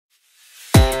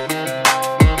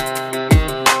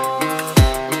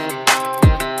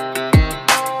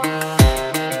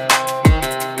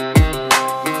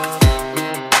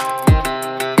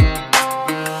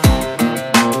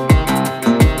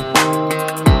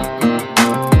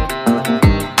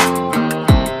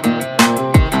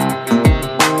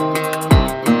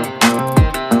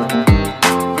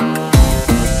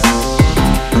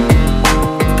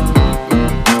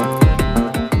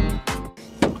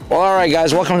Alright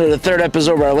guys, welcome to the third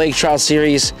episode of our lake trout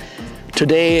series.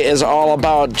 Today is all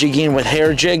about jigging with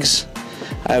hair jigs.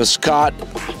 I have Scott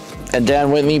and Dan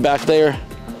with me back there.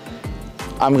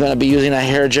 I'm going to be using a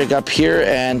hair jig up here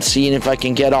and seeing if I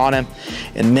can get on him.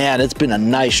 And man, it's been a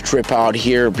nice trip out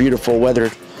here. Beautiful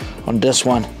weather on this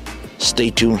one. Stay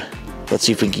tuned. Let's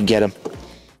see if we can get him.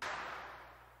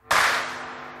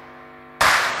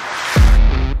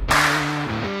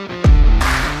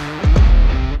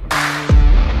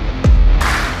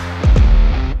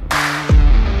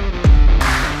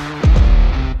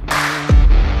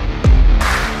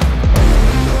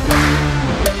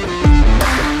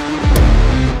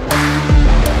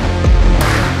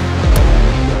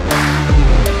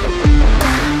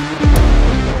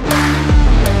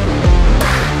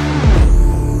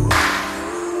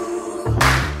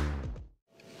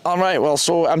 Alright, well,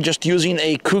 so I'm just using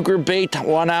a cougar bait,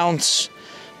 1 ounce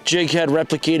jig head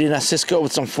replicating a Cisco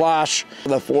with some flash,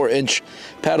 with a 4-inch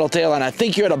paddle tail, and I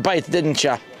think you had a bite, didn't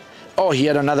you? Oh, he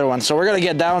had another one. So we're gonna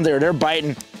get down there. They're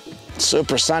biting. It's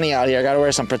super sunny out here. I gotta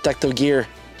wear some protective gear.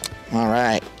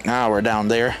 Alright, now we're down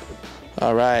there.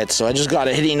 Alright, so I just got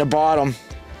it hitting the bottom,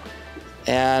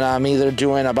 and I'm either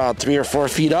doing about 3 or 4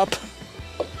 feet up,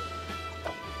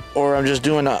 or I'm just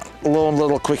doing a lone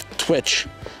little quick twitch,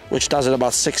 which does it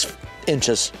about 6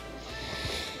 inches.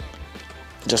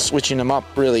 Just switching them up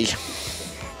really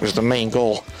was the main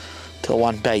goal till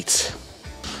one bites.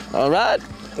 All right,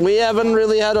 we haven't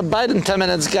really had a bite in 10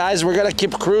 minutes, guys. We're gonna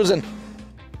keep cruising.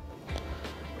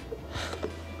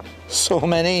 So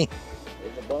many.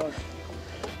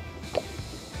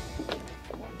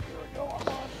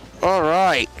 All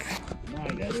right.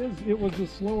 It was a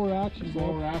slower action.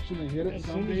 Slower action, they hit it. As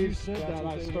soon as you said that,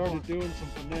 I started doing some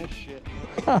finesse shit.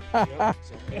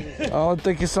 I'll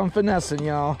take you some finessing,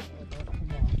 y'all.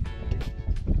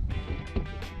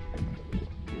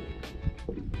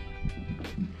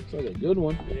 It's like a good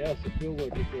one. Yes, it feels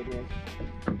like a good one.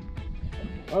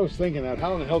 I was thinking that,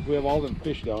 how in the hell do we have all them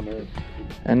fish down there?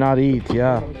 And not eat,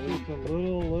 yeah. Just a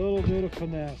little bit of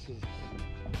finesses.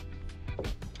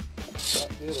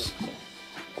 That did it.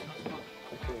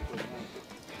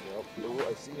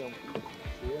 I see them.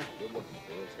 Yeah, good looking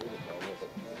fish.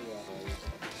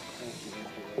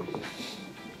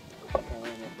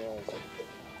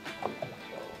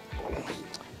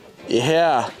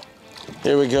 Yeah,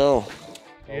 here we go.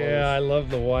 Yeah, I love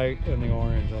the white and the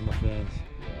orange on the fence.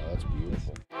 Yeah, that's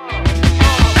beautiful.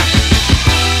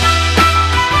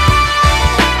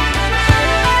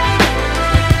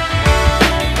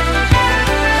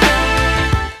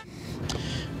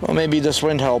 Well, maybe this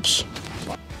wind helps.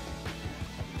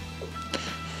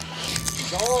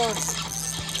 Going.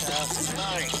 That's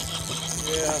nice.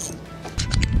 Yeah.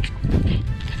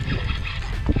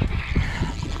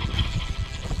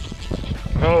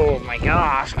 Oh my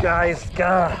gosh, guys.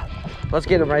 God. Let's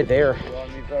get him right there. You want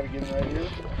me to try to get him right here?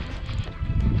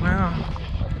 Well,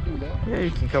 yeah,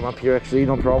 you can come up here actually,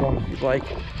 no problem if you'd like.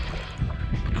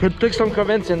 Could take some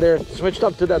convincing there. Switched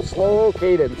up to that slow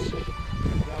cadence.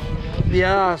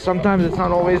 Yeah, sometimes it's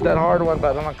not always that hard one,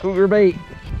 but on a cougar bait.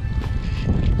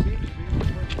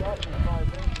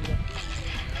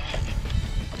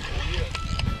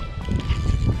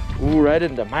 Ooh, right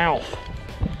in the mouth.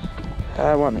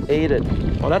 That one ate it.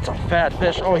 Oh, that's a fat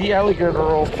fish. Oh, he alligator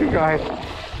rolls too, guys.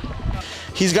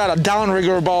 He's got a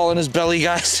downrigger ball in his belly,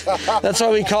 guys. That's why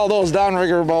we call those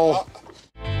downrigger ball.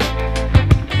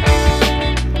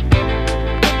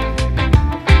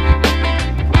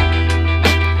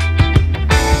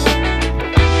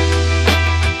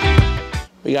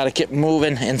 We gotta keep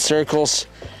moving in circles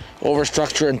over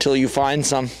structure until you find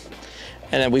some.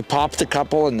 And then we pop the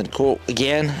couple and then go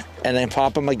again and then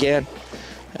pop them again.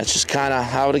 That's just kind of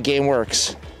how the game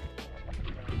works.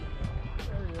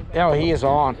 Oh, he is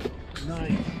on.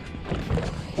 Nice.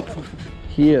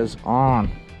 He is on.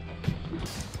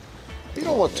 You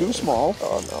don't look too small.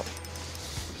 Oh,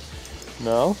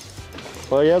 no. No?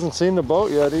 Well, he hasn't seen the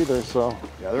boat yet either, so.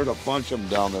 Yeah, there's a bunch of them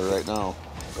down there right now.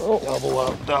 Oh. Double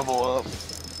up, double up.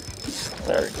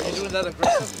 There he goes. Are you doing that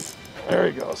aggressive? There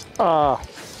he goes.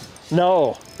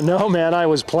 No, man, I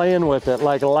was playing with it,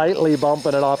 like lightly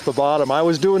bumping it off the bottom. I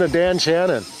was doing a Dan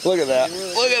Shannon. Look at that.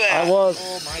 Look at that. I was.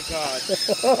 Oh my God.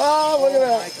 Look at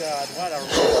that. Oh my God, what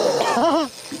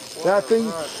a That thing,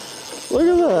 look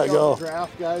at that go.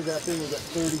 Draft, guys, that thing was at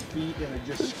 30 feet and it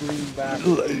just screamed back.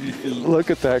 Look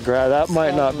at that grab. That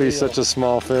might not be such a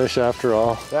small fish after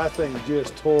all. That thing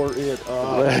just tore it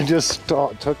up. I just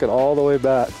took it all the way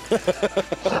back.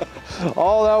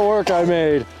 All that work I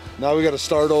made. Now we got to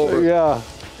start over. Yeah.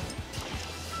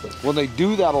 When they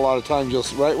do that, a lot of times,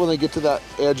 right when they get to that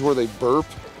edge where they burp,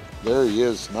 there he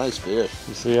is. Nice fish.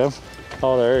 You see him?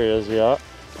 Oh, there he is, yeah.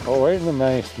 Oh, right in the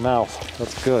mouth.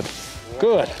 That's good.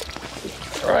 Good.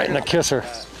 Right in the kisser.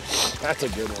 That's a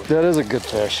good one. That is a good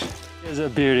fish. Is a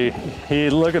beauty.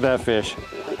 Look at that fish.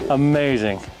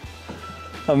 Amazing.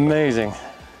 Amazing.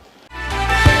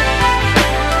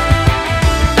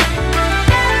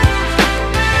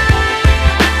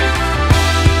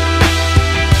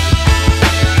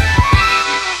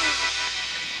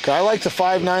 I like the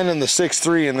 5'9" and the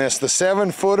 6'3" in this. The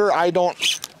 7-footer, I don't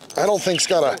think's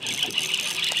got a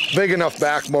big enough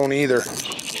backbone either.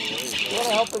 You want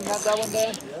to help him have that one,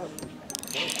 Dan?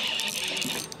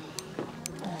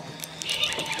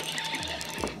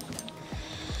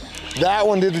 That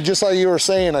one did it just like you were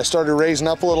saying. I started raising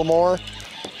up a little more,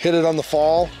 hit it on the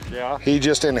fall. Yeah. He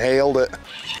just inhaled it.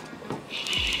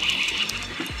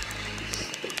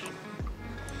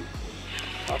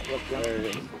 There he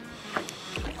is.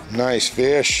 Nice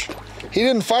fish. He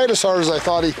didn't fight as hard as I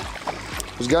thought he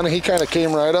was gonna. He kind of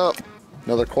came right up.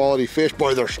 Another quality fish.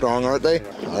 Boy, they're strong, aren't they?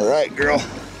 All right, girl.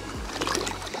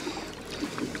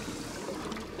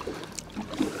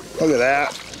 Look at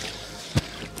that.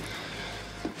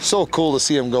 So cool to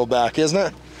see him go back, isn't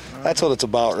it? That's what it's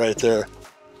about right there.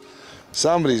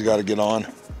 Somebody's got to get on.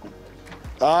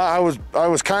 I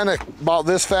was kind of about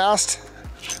this fast.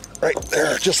 Right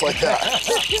there, just like that.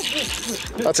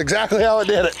 That's exactly how it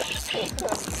did it.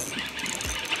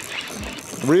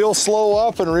 Real slow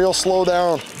up and real slow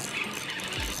down.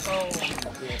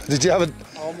 Did you have it?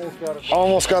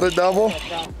 Almost got it double.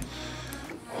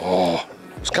 Oh,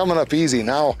 it's coming up easy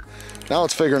now. Now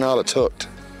it's figuring out it's hooked.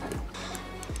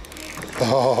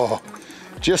 Oh,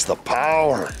 just the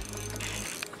power.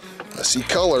 I see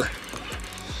color.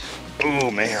 Oh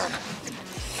man.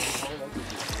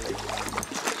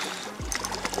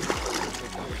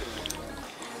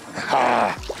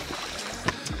 Ah,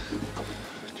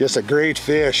 just a great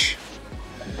fish.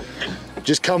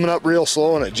 Just coming up real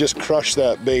slow and it just crushed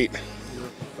that bait.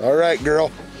 All right, girl.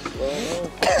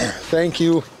 Thank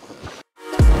you.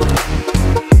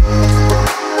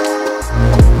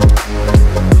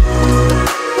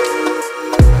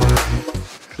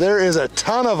 There is a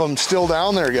ton of them still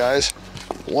down there, guys.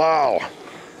 Wow.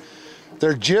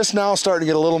 They're just now starting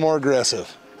to get a little more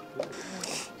aggressive.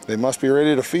 They must be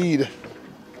ready to feed.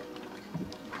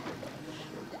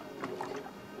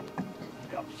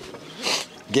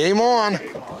 Game on.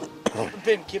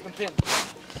 Keep him pinned.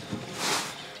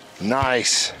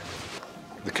 Nice.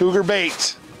 The cougar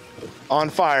bait's on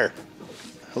fire.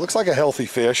 It looks like a healthy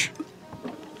fish.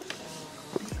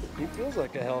 He feels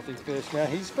like a healthy fish, man.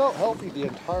 He's felt healthy the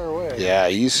entire way. Yeah,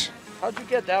 he's. How'd you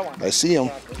get that one? I see him.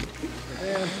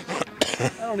 Man,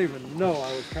 I don't even know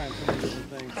I was trying to do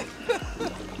different things.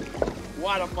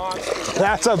 What a monster.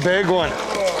 That's a big one.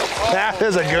 That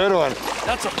is a good one.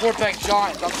 That's a Fort Peck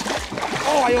giant.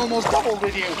 Oh, I almost doubled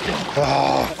with you.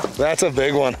 Oh, that's a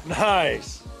big one.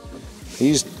 Nice.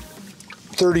 He's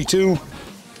 32.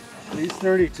 These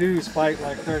 32s fight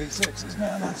like 36s,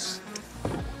 man.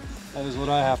 That is what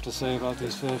I have to say about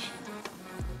these fish.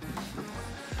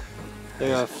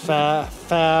 They are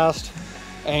fast,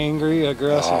 angry,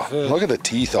 aggressive fish. Look at the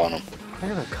teeth on them.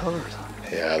 Look at the colors on them.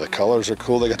 Yeah, the colors are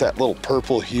cool. They got that little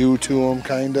purple hue to them,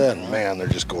 kinda, and man, they're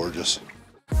just gorgeous.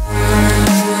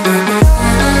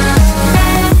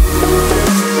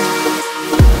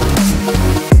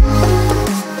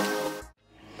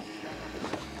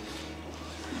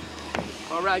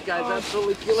 All right, guys,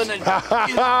 absolutely killing it.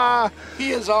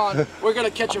 He is on. We're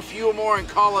gonna catch a few more and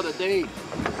call it a day.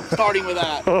 Starting with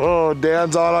that. Oh,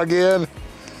 Dan's on again.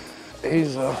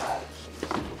 He's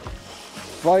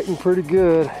fighting pretty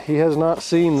good. He has not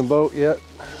seen the boat yet.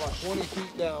 About 20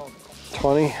 feet down.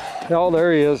 20. Oh,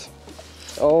 there he is.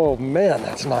 Oh man,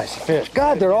 that's a nice fish.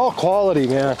 God, they're all quality,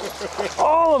 man.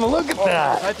 All of them, look at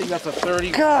that. I think that's a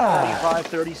 30, God. 35,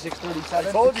 36,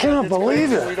 37. I can't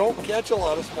believe it. We don't catch a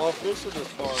lot of small fish in this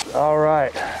pond. All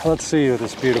right, let's see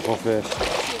this beautiful fish.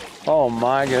 Oh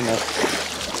my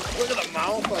goodness. Look at the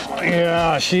mouth of her.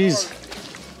 Yeah, she's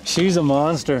a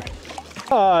monster.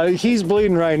 He's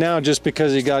bleeding right now just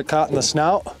because he got caught in the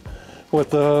snout with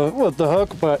the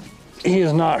hook, but he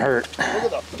is not hurt. Look at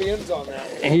the fins on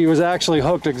that. He was actually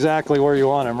hooked exactly where you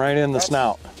want him, right in the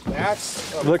snout.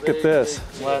 That's Look at this.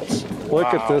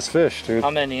 Look at this fish, dude. How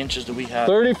many inches do we have?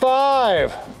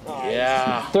 35.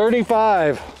 Yeah.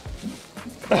 35.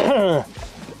 The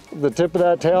tip of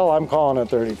that tail, I'm calling it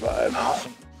 35.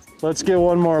 Awesome. Let's get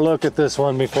one more look at this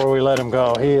one before we let him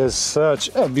go. He is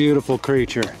such a beautiful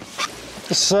creature.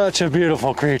 Such a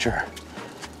beautiful creature.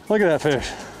 Look at that fish.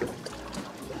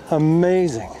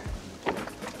 Amazing.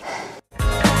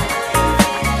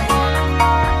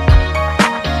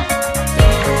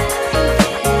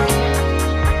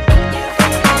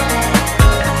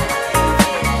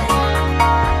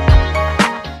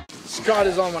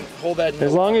 Scott is on one. Hold that.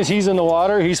 As long as he's in the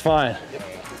water, he's fine.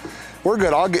 We're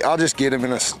good. I'll just get him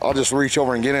in this. I'll just reach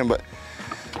over and get him. But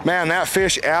man, that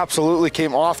fish absolutely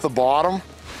came off the bottom,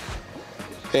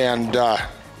 and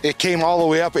it came all the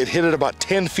way up. It hit it about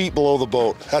 10 feet below the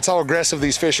boat. That's how aggressive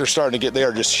these fish are starting to get. They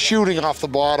are just shooting off the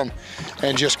bottom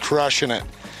and just crushing it.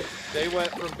 They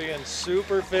went from being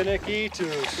super finicky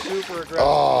to super aggressive in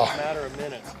a matter of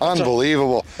minutes.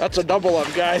 Unbelievable. That's a double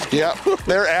up, guys. Yep,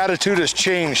 their attitude has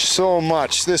changed so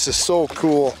much. This is so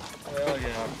cool. Hell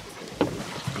yeah.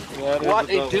 What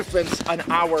a difference an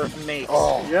hour makes.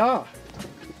 Oh, Yeah.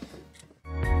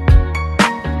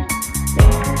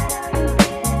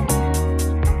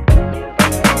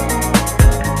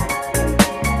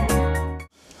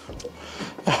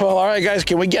 Well, all right, guys,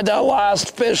 can we get that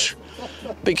last fish?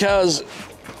 Because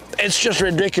it's just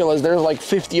ridiculous. There's like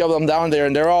 50 of them down there,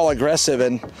 and they're all aggressive,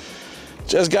 and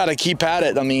just got to keep at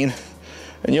it, I mean,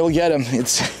 and you'll get them.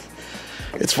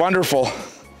 It's wonderful.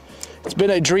 It's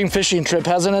been a dream fishing trip,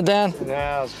 hasn't it, Dan? It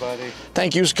has, buddy.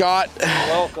 Thank you, Scott.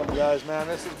 Welcome, guys, man.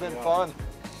 This has been fun.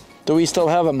 Do we still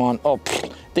have them on? Oh,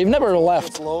 they've never left.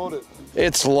 It's loaded.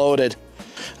 It's loaded.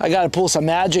 I got to pull some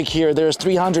magic here. There's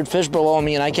 300 fish below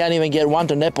me, and I can't even get one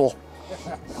to nipple.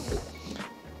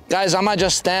 Guys, I might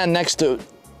just stand next to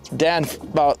Dan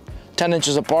about 10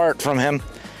 inches apart from him,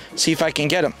 see if I can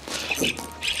get him.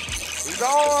 he's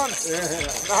going. Yeah.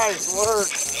 Nice work.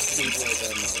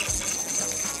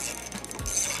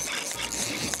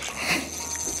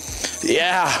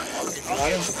 Yeah.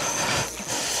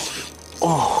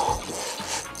 Oh.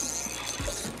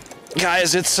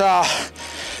 Guys, it's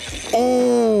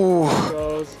ooh.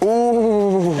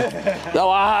 Ooh. The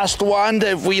last one,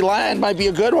 if we land, might be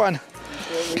a good one.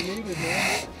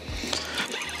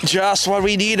 Just what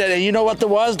we needed, and you know what there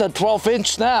was? The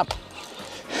 12-inch snap.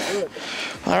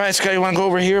 All right, Scott, you want to go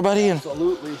over here, buddy? And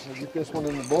Absolutely. So get this one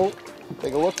in the boat.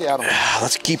 Take a look at him.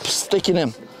 let's keep sticking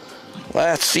him.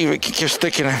 Let's see if we can keep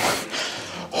sticking him.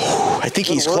 I think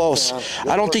he's close.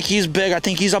 I don't think he's big. I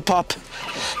think he's a pup.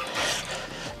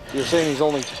 You're saying he's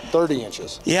only 30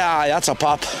 inches. Yeah, that's a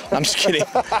pup. I'm just kidding.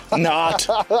 Not.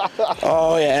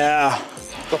 Oh, yeah.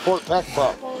 The Fort Peck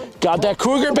pup. Got that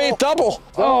cougar bait double.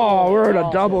 Oh, we're in a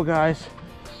double, guys.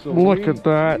 Look at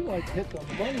that.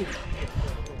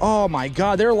 Oh my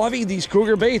God, they're loving these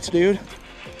cougar baits, dude.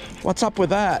 What's up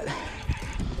with that?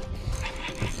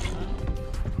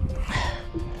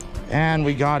 And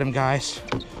we got him, guys.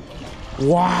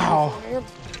 Wow.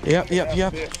 Yep.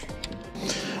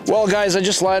 Well, guys, I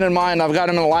just landed mine. I've got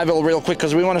him in the live well real quick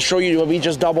because we want to show you what we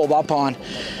just doubled up on.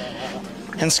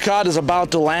 And Scott is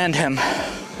about to land him.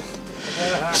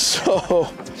 So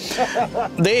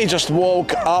they just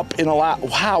woke up in a lot.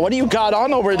 Wow, what do you got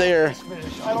on over there?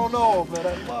 I don't know, but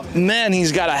I love it. Man,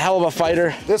 he's got a hell of a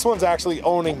fighter. This one's actually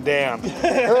owning Dan.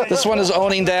 This one is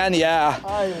owning Dan, yeah.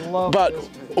 I love But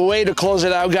this. way to close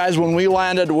it out, guys, when we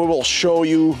landed, we will show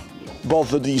you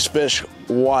both of these fish.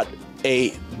 What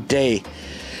a day.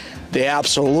 They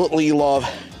absolutely love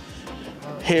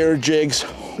hair jigs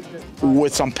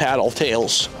with some paddle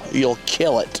tails. You'll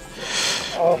kill it.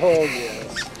 Oh, yes.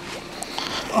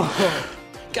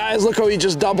 Guys, look how he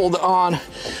just doubled on.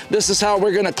 This is how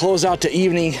we're gonna close out the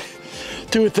evening.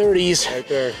 230s. Right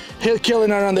there.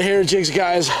 Killing it on the hair jigs,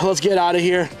 guys. Let's get out of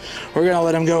here. We're gonna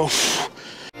let him go.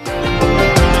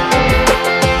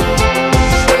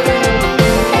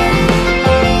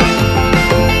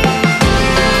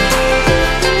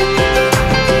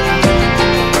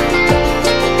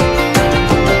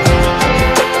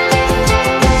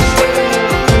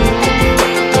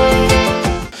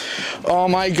 Oh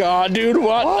my God, dude,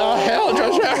 what the hell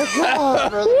just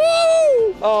happened?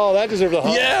 Woo! Oh, that deserves a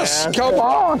hug. Yes, man. come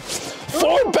on.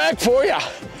 Fort Peck for you.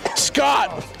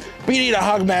 Scott, we need a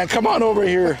hug, man. Come on over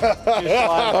here.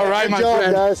 All right, my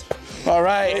friend. Guys. All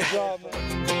right. Good job, man.